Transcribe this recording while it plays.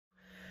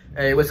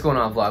Hey, what's going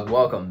on, vlog?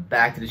 Welcome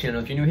back to the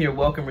channel. If you're new here,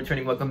 welcome,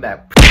 returning, welcome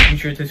back. Be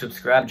sure to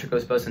subscribe, check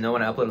those posts to know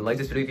when I upload and like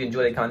this video if you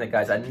enjoy the content,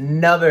 guys.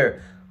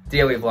 Another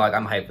daily vlog.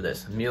 I'm hyped for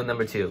this. Meal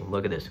number 2.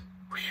 Look at this.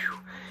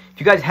 If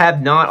you guys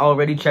have not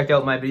already checked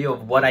out my video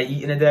of what I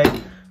eat in a day,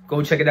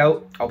 go check it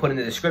out. I'll put it in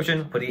the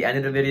description, put the end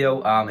of the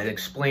video. It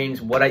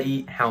explains what I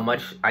eat, how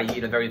much I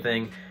eat of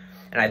everything.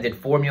 And I did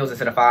 4 meals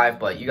instead of 5,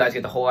 but you guys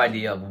get the whole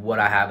idea of what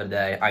I have a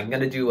day. I'm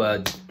gonna do a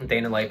day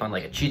in the life on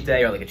like a cheat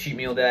day or like a cheat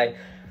meal day.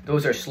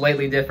 Those are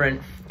slightly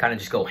different, kind of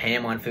just go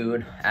ham on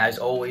food as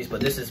always, but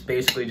this is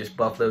basically just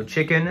buffalo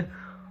chicken,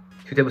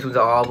 2 tablespoons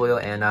of olive oil,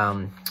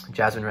 and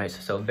jasmine rice,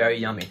 so very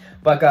yummy.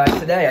 But guys,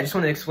 today I just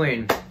want to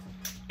explain,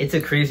 it's a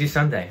crazy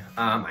Sunday.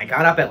 I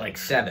got up at like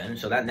 7,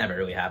 so that never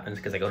really happens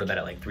because I go to bed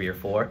at like 3 or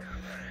 4.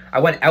 I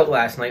went out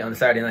last night on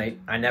Saturday night.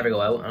 I never go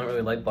out. I don't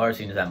really like bar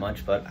scenes that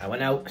much, but I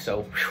went out,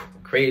 so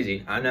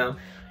crazy, I know.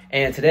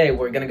 And today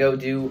we're gonna go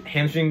do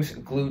hamstrings,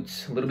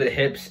 glutes, a little bit of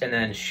hips, and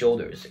then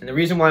shoulders. And the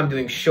reason why I'm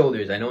doing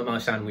shoulders, I know it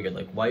might sound weird,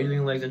 like why are you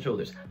doing legs and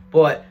shoulders?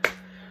 But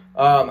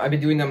I've been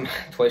doing them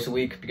twice a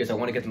week because I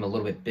want to get them a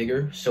little bit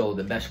bigger. So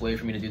the best way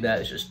for me to do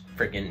that is just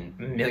freaking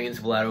millions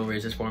of lateral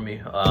raises for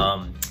me.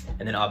 And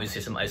then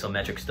obviously some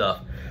isometric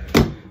stuff.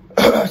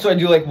 So I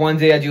do like one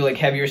day I do like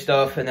heavier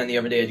stuff, and then the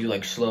other day I do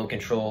like slow,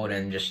 controlled,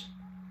 and just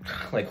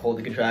like hold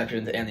the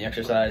contractions and the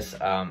exercise.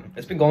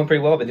 It's been going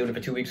pretty well. I've been doing it for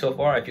 2 weeks so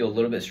far. I feel a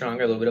little bit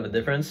stronger, a little bit of a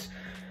difference.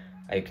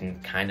 I can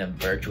kind of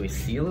virtually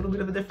see a little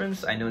bit of a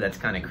difference. I know that's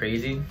kind of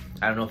crazy.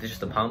 I don't know if it's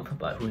just a pump,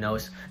 but who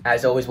knows.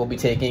 As always, we'll be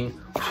taking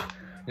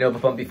Nova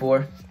Pump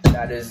before.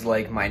 That is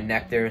like my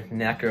nectar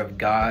of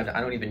God.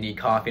 I don't even need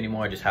coffee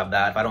anymore. I just have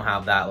that. If I don't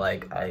have that,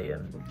 like I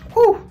am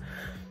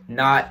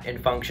not in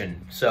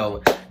function.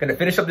 So gonna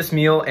finish up this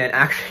meal, and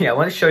actually I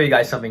want to show you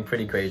guys something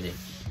pretty crazy.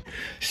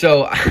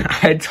 So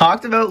I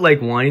talked about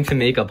like wanting to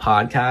make a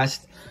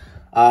podcast,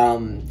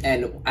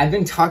 and I've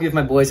been talking with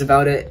my boys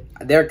about it.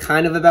 They're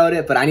kind of about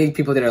it, but I need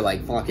people that are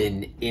like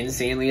fucking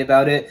insanely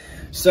about it.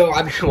 So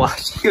I've been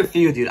watching a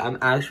few, dude. I'm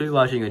actually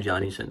watching a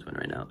Johnny Sins one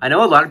right now. I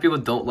know a lot of people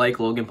don't like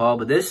Logan Paul,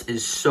 but this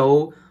is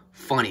so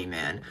funny,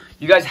 man.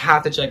 You guys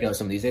have to check out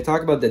some of these. They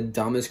talk about the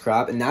dumbest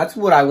crap, and that's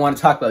what I want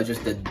to talk about,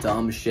 just the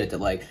dumb shit that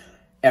like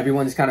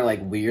everyone's kind of like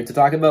weird to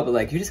talk about, but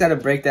like you just gotta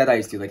break that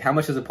ice, dude. Like how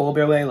much does a polar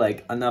bear weigh?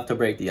 Like enough to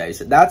break the ice.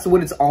 That's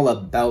what it's all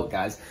about,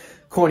 guys.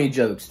 Corny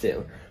jokes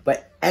too,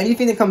 but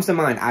anything that comes to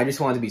mind, I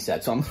just want to be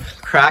said. So I'm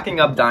cracking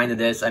up, dying to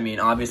this. I mean,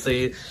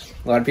 obviously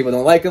a lot of people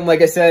don't like him,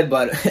 like I said,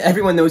 but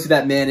everyone knows who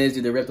that man is,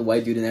 dude. They rip the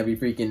white dude in every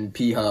freaking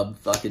P-Hub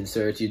fucking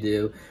search you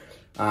do.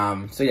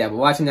 So yeah, but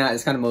watching that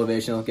is kind of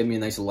motivational, give me a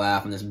nice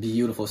laugh on this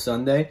beautiful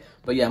Sunday.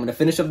 But yeah, I'm gonna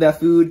finish up that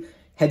food,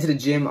 head to the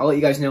gym. I'll let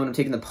you guys know when I'm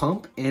taking the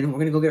pump, and we're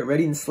gonna go get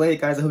ready and slay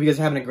it, guys. I hope you guys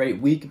are having a great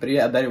week, but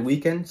yeah, a better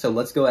weekend. So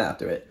let's go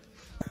after it.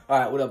 All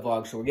right, what up,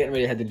 vlog? So we're getting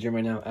ready to head to the gym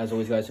right now. As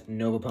always, guys,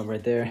 Nova Pump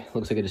right there.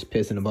 Looks like I just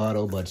pissed in a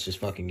bottle, but it's just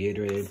fucking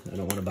Gatorade. I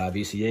don't want to buy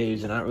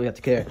BCAAs, and I don't really have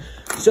to care.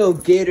 So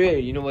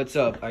Gatorade, you know what's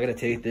up? I gotta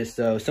take this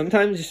though.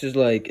 Sometimes it's just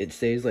like it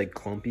stays like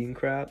clumpy and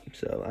crap.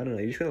 So I don't know.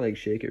 You just gotta like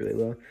shake it really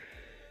well.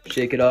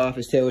 Shake it off,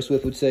 as Taylor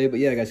Swift would say. But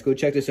yeah, guys, go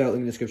check this out. Link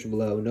in the description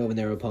below. Nova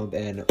Narrow Pump,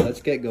 and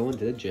let's get going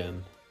to the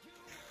gym.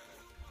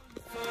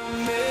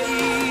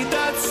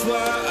 That's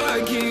why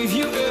I gave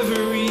you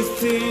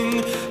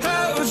everything.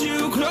 Held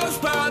you close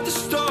by the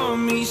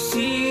stormy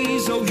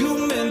seas. Oh,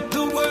 you meant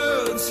the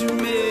world to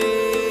me.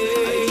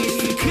 I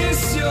used to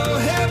kiss your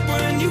head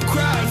when you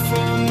cried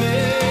for me.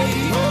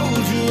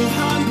 Hold your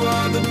hand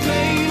while the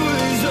pain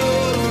was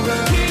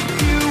over. Keep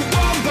you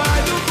warm by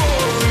the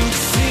roaring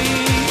sea.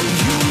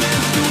 You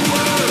meant the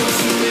world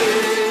to me.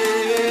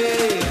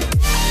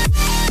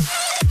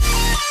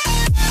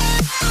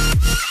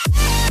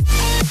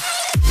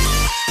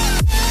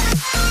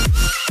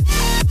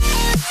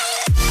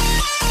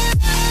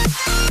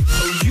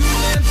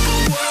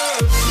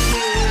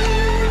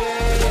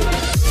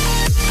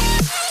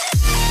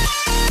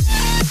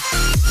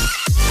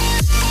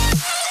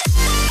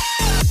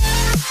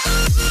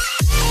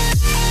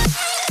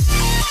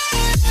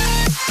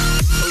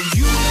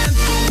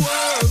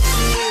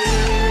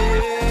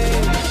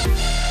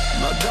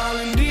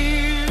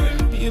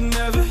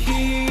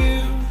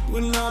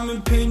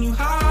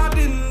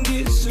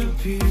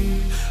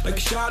 Like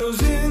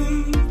shadows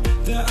in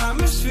the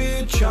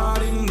atmosphere,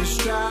 charting the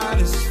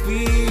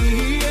stratosphere.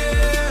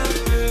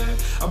 Yeah.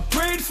 I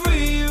prayed for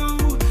you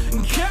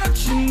and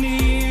kept you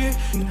near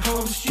in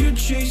hopes you'd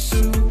chase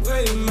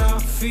away my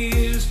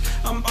fears.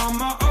 I'm on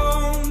my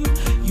own,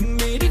 you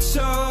made it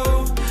so,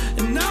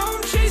 and now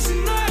I'm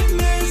chasing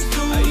nightmares.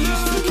 I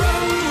used to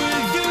run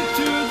with you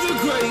through the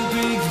great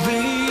big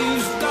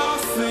leaves,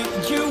 laugh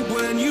at you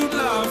when you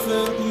laugh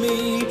at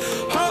me.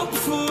 Hope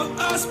for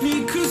us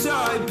because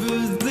I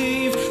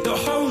believe the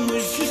home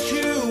was just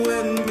you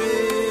and me.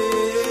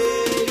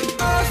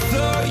 I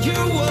thought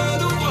you were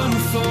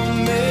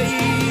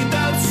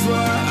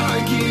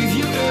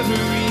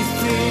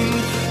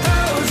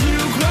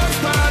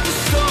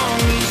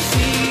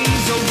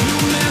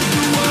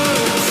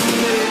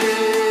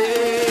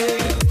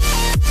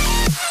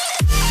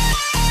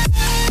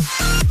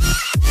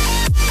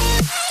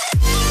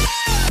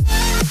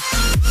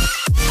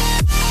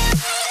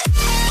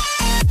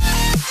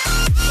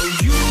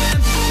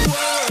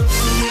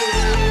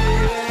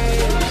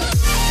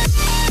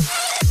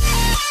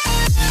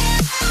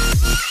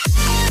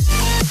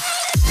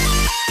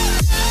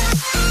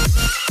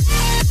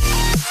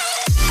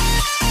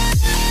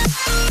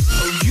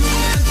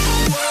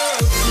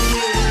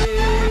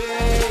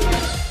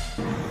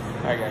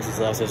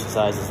next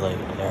exercise is like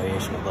a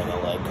variation of like a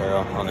leg curl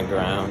on the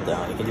ground.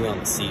 You can do it on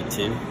the seat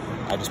too.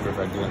 I just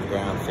prefer doing it on the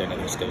ground. I feel like I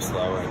can just go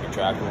slower and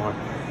contract more.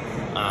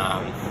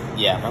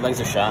 Yeah, my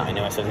legs are shot. I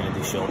know I said I was gonna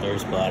do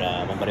shoulders, but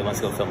my buddy wants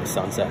to go film the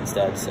sunset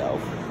instead,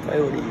 so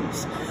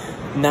priorities.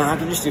 Nah, I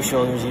can just do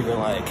shoulders even,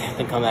 like, I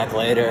can come back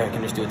later. I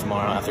can just do it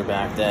tomorrow after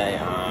back day.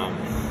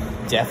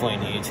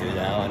 Definitely need to,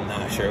 though. I'm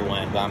not sure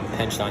when, but I'm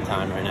pinched on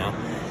time right now.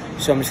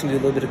 So I'm just gonna do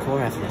a little bit of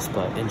core after this,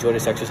 but enjoy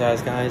this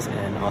exercise, guys,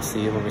 and I'll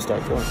see you when we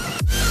start core.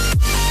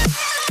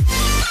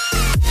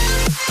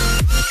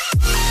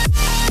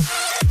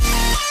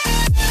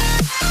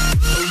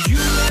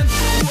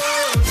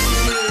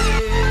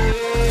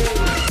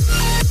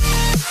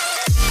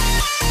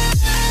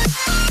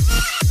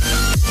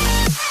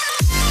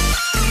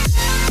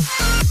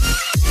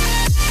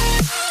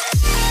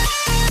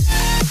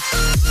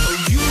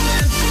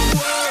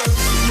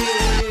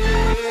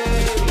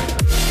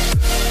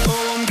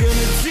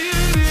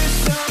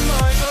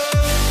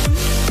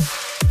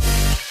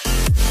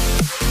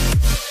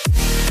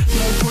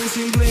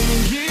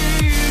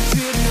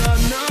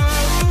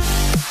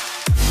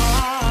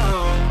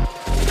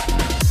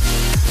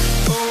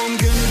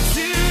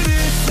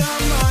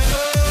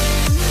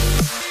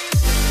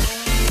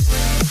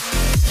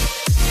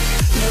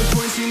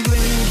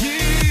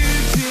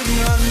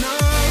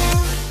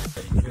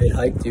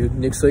 Hike, dude.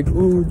 Nick's like,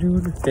 oh,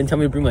 dude. Didn't tell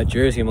me to bring my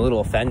jersey. I'm a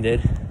little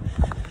offended.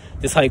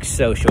 This hike's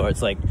so short.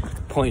 It's like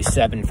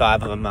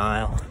 0.75 of a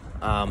mile.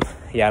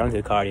 Yeah, I don't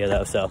do cardio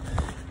though, so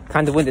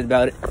kind of winded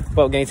about it.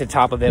 But getting to the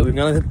top of it, we're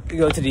gonna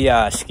go to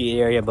the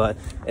ski area, but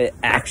it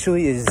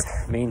actually is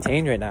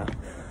maintained right now.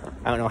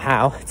 I don't know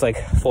how. It's like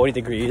 40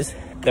 degrees.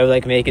 They're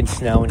like making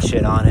snow and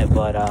shit on it,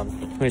 but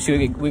we're gonna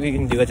see what we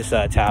can do at this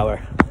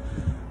tower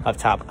up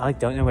top. I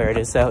don't know where it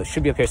is though. It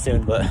should be up here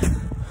soon, but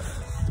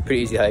it's a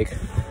pretty easy hike.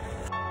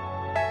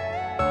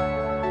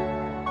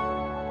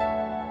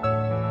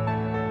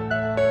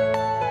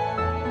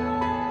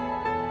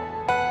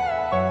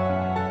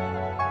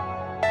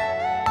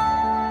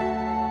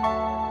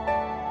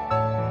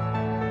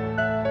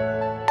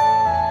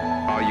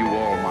 Are you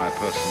all my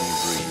personal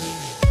dreams?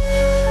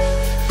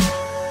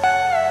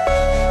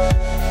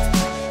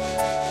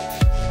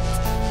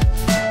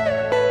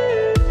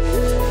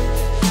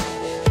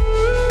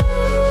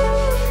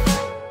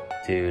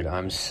 Dude,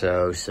 I'm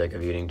so sick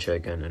of eating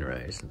chicken and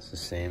rice. It's the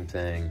same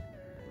thing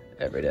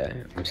every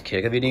day. I'm just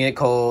sick of eating it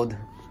cold. I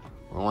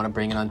don't want to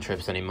bring it on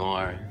trips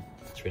anymore.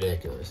 It's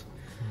ridiculous.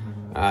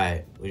 All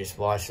right, we just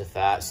watched the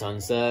fat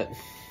sunset,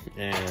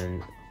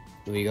 and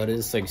we go to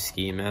this like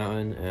ski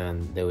mountain,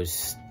 and there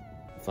was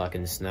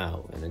fucking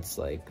snow, and it's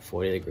like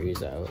 40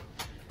 degrees out,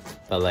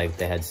 but like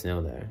they had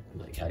snow there.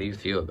 Like, how do you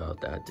feel about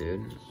that,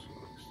 dude?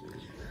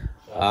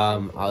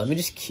 Let me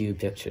just cue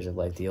pictures of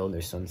like the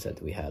older sunset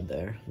that we had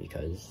there,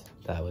 because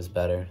that was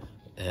better.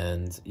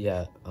 And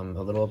yeah, I'm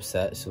a little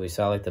upset. So we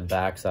saw like the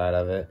backside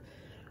of it,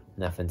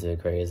 nothing too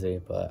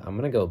crazy, but I'm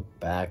gonna go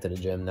back to the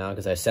gym now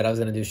because I said I was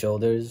gonna do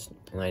shoulders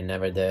and I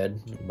never did,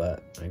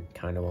 but I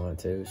kind of want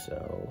to.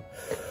 So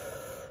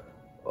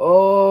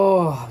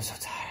oh, I'm so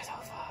tired.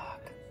 Oh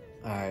fuck.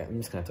 All right, I'm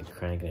just gonna have to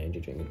crank an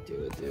energy drink and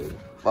do it, dude.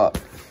 Fuck.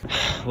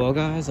 Well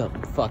guys, I'm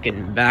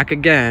fucking back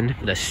again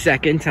for the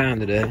second time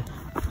today.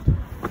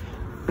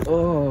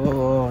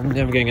 Oh, I'm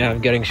never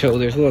getting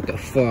shoulders. What the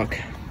fuck?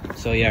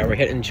 So yeah, we're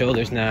hitting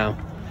shoulders now.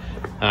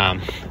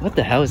 What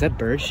the hell is that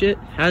bird shit?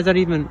 How does that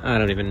even? I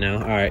don't even know.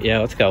 All right, yeah,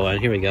 let's go on.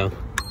 Here we go.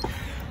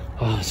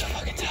 Oh, I'm so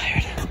fucking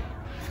tired.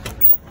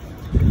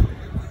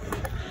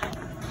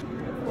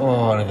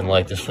 Oh, I don't even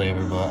like this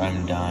flavor, but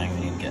I'm dying. I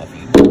need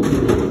caffeine.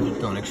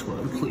 Don't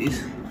explode,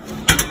 please.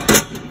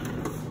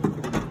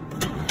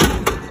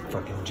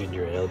 Fucking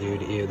ginger ale,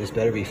 dude. Ew, this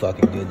better be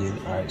fucking good, dude.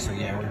 All right, so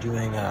yeah, we're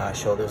doing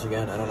shoulders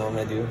again. I don't know what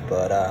I'm gonna do,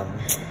 but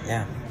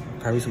yeah,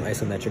 probably some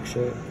isometric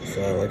shit.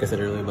 So like I said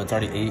earlier, but it's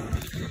already 8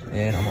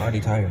 and I'm already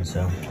tired,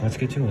 so let's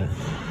get to it.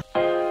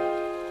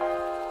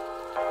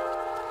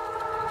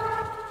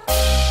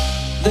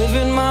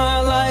 Living my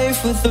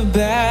life with the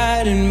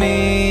bad in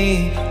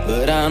me,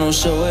 but I don't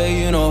show it,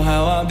 you know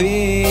how I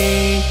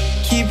be.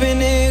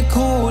 Keeping it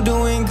cool,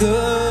 doing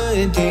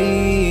good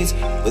deeds,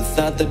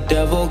 without the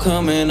devil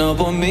coming up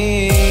on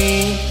me.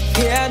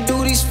 Yeah, I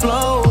do these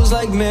flows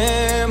like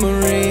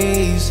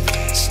memories,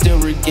 still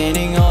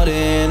regaining all the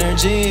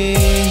energy.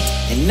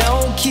 And I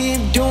will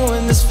keep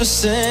doing this for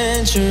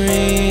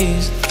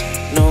centuries.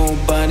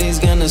 Nobody's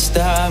gonna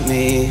stop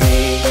me.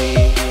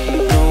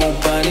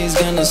 Nobody's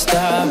gonna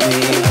stop me.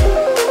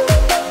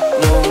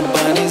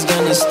 Nobody's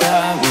gonna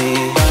stop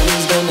me.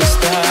 Nobody's gonna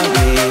stop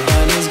me.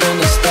 Nobody's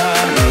gonna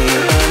stop me.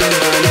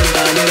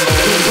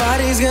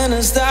 Nobody's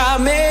gonna stop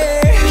me.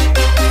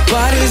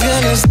 Nobody's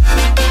gonna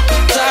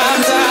stop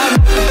me.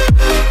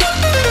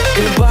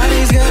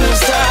 Nobody's gonna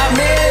stop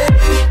me.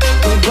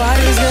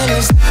 Nobody's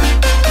gonna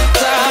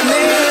stop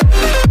me.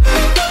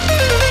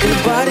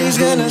 Nobody's gonna stop me. Nobody's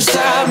gonna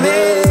stop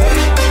me.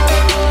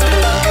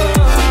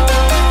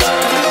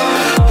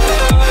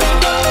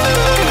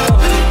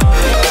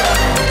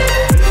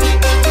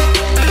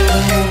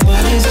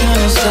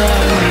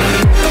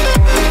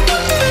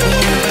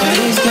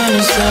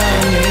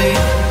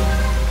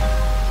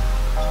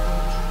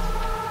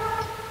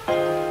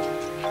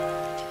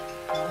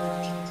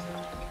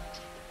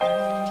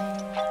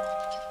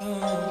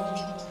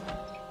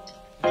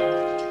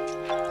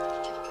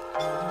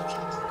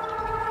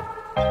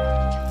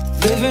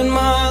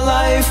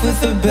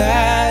 life with the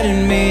bad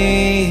in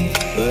me,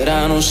 but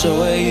I don't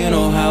show it, you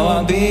know how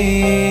I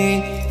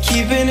be.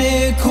 Keeping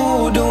it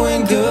cool,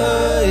 doing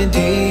good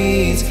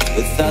deeds,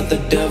 without the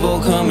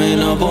devil coming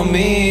up on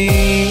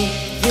me.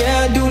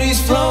 Yeah, I do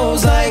these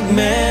flows like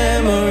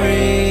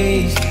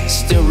memories,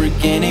 still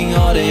regaining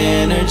all the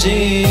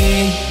energy.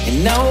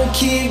 And I will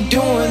keep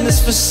doing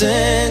this for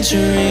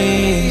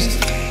centuries.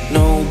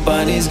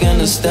 Nobody's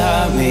gonna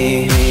stop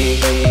me.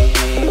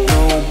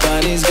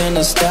 Nobody's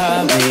gonna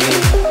stop me.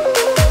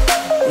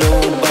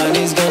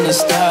 Nobody's gonna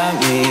stop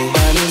me.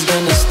 Nobody's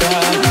gonna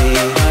stop me.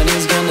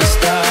 Nobody's gonna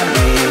stop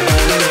me.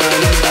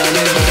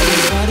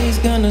 Nobody's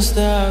gonna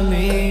stop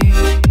me.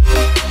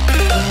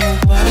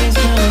 Nobody's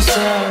gonna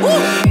stop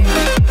me.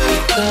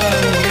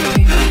 Stop me.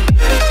 Stop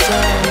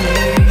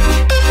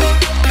me.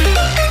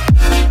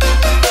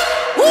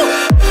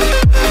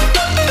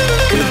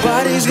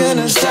 Nobody's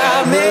gonna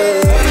stop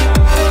me.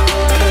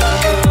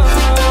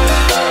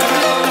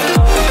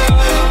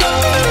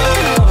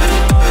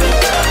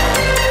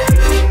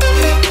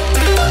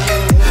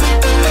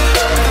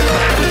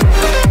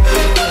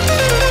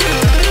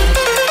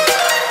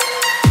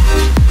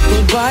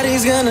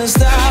 Nobody's gonna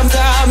stop,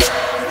 stop.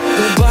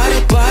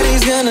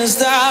 Nobody's gonna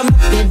stop.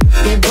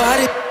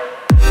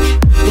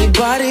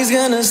 Nobody's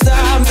gonna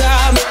stop,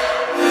 stop.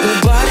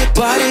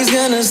 Nobody's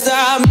gonna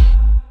stop.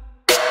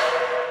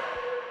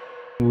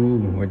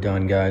 Ooh, we're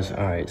done, guys.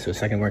 All right, so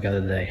second workout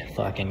of the day,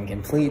 fucking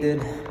completed.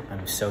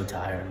 I'm so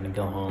tired. I'm gonna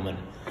go home and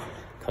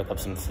cook up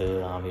some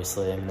food.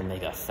 Obviously, I'm gonna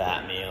make a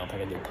fat meal. I'm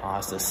gonna do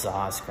pasta,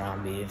 sauce,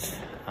 ground beef.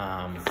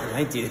 I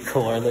might do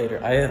core later.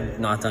 I have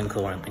not done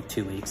core in like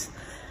 2 weeks.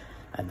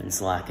 I've been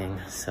slacking,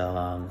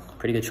 so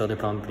pretty good shoulder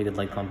pump, pretty good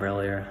leg pump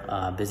earlier.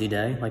 Busy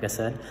day, like I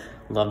said.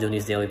 Love doing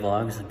these daily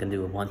vlogs. I'm gonna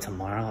do one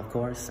tomorrow, of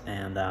course,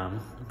 and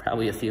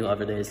probably a few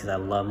other days because I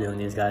love doing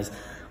these, guys.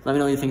 Let me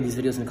know what you think of these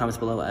videos in the comments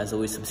below. As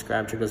always,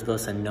 subscribe, trigger those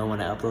bells so I know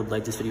when I upload.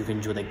 Like this video if you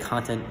enjoy the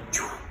content.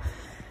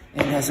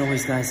 And as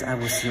always, guys, I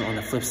will see you on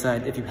the flip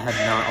side. If you have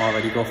not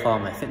already, go follow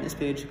my fitness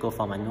page, go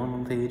follow my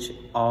normal page.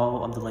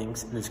 All of the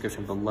links in the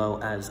description below,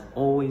 as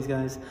always,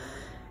 guys.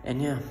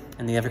 And yeah,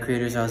 and the other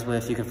creators I was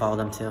with, you can follow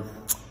them too.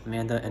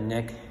 Amanda and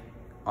Nick,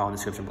 all in the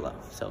description below.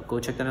 So go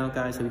check that out,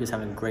 guys. Hope you guys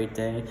have a great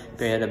day.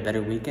 Pray you had a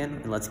better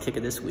weekend, and let's kick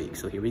it this week.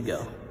 So here we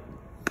go.